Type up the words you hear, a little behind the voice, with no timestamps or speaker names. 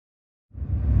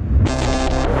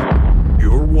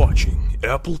watching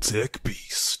Apple Tech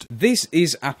Beast. This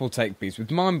is Apple Tech Beast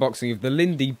with my unboxing of the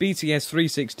Lindy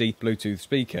BTS-360 Bluetooth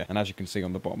speaker. And as you can see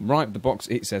on the bottom right of the box,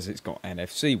 it says it's got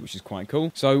NFC, which is quite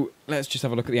cool. So let's just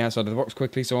have a look at the outside of the box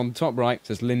quickly. So on the top right, it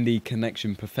says Lindy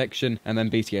Connection Perfection, and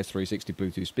then BTS-360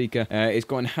 Bluetooth speaker. It's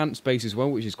got enhanced bass as well,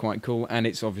 which is quite cool, and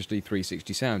it's obviously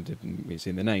 360 sound, it's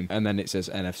in the name. And then it says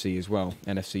NFC as well,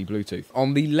 NFC Bluetooth.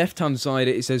 On the left-hand side,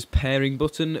 it says pairing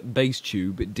button, bass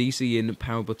tube, DC in,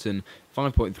 power button,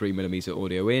 5.3mm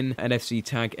audio in, NFC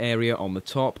tag area on the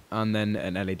top, and then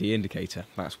an LED indicator.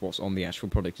 That's what's on the actual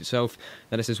product itself.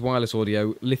 Then it says wireless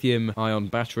audio, lithium-ion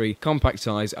battery, compact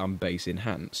size, and bass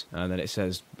enhance. And then it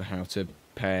says how to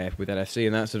pair with NFC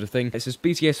and that sort of thing. It says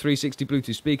BTS-360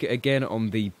 Bluetooth speaker again on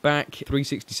the back,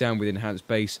 360 sound with enhanced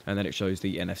bass, and then it shows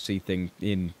the NFC thing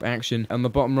in action. On the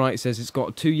bottom right, it says it's got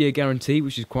a 2-year guarantee,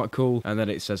 which is quite cool, and then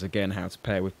it says again how to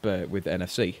pair with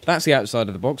NFC. That's the outside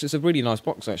of the box. It's a really nice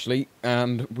box actually,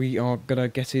 and we are gonna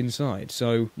get inside.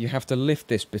 So you have to lift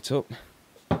this bit up.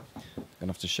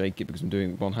 Gonna have to shake it because I'm doing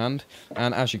it with one hand.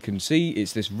 And as you can see,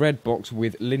 it's this red box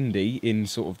with Lindy in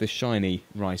sort of this shiny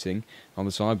writing on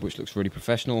the side, which looks really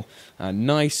professional and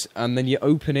nice. And then you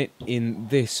open it in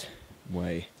this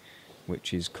way,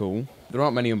 which is cool. There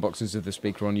aren't many unboxings of the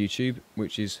speaker on YouTube,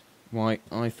 which is why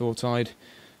I thought I'd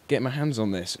get my hands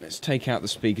on this. Let's take out the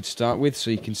speaker to start with,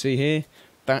 so you can see here.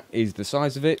 That is the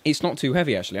size of it. It's not too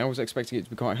heavy actually. I was expecting it to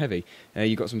be quite heavy.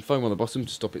 You've got some foam on the bottom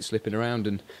to stop it slipping around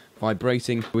and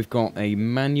vibrating. We've got a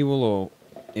manual or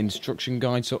instruction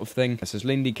guide sort of thing. It says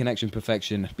Lindy Connection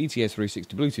Perfection BTS-360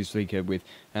 Bluetooth speaker with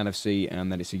NFC,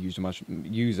 and then it's a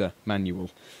user manual.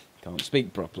 Can't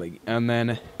speak properly. And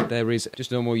then there is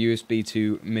just normal USB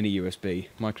to mini USB,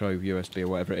 micro USB or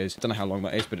whatever it is. Don't know how long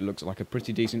that is, but it looks like a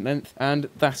pretty decent length. And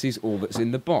that is all that's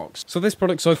in the box. So this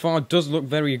product so far does look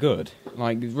very good.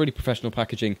 Like, really professional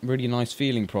packaging, really nice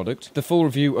feeling product. The full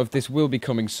review of this will be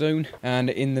coming soon.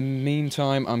 And in the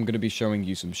meantime, I'm going to be showing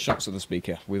you some shots of the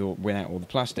speaker without all the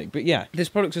plastic. But yeah, this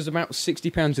product is about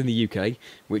 £60 in the UK,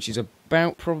 which is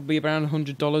probably around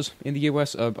 $100 in the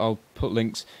US. I'll put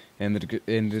links in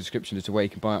the description as to where you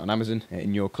can buy it on Amazon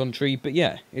in your country. But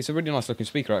yeah, it's a really nice looking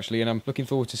speaker actually, and I'm looking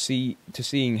forward to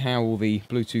seeing how all the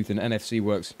Bluetooth and NFC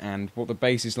works and what the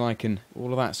bass is like and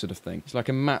all of that sort of thing. It's like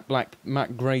a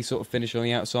matte grey sort of finish on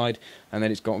the outside, and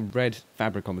then it's got red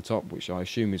fabric on the top, which I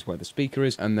assume is where the speaker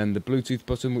is, and then the Bluetooth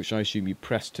button, which I assume you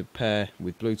press to pair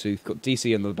with Bluetooth. Got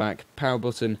DC on the back, power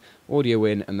button, audio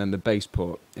in, and then the bass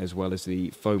port, as well as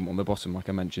the foam on the bottom, like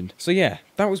I mentioned. So yeah,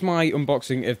 that was my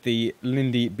unboxing of the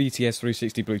Lindy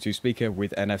BTS-360 Bluetooth speaker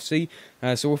with NFC.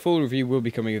 So a full review will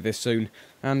be coming of this soon.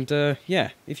 And yeah,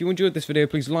 if you enjoyed this video,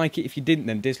 please like it. If you didn't,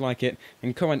 then dislike it,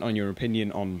 and comment on your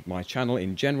opinion on my channel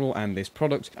in general and this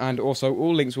product. And also,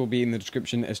 all links will be in the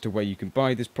description as to where you can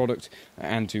buy this product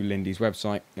and to Lindy's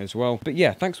website as well. But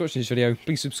yeah, thanks for watching this video.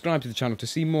 Please subscribe to the channel to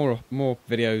see more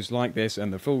videos like this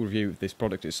and the full review of this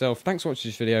product itself. Thanks for watching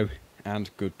this video,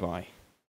 and goodbye.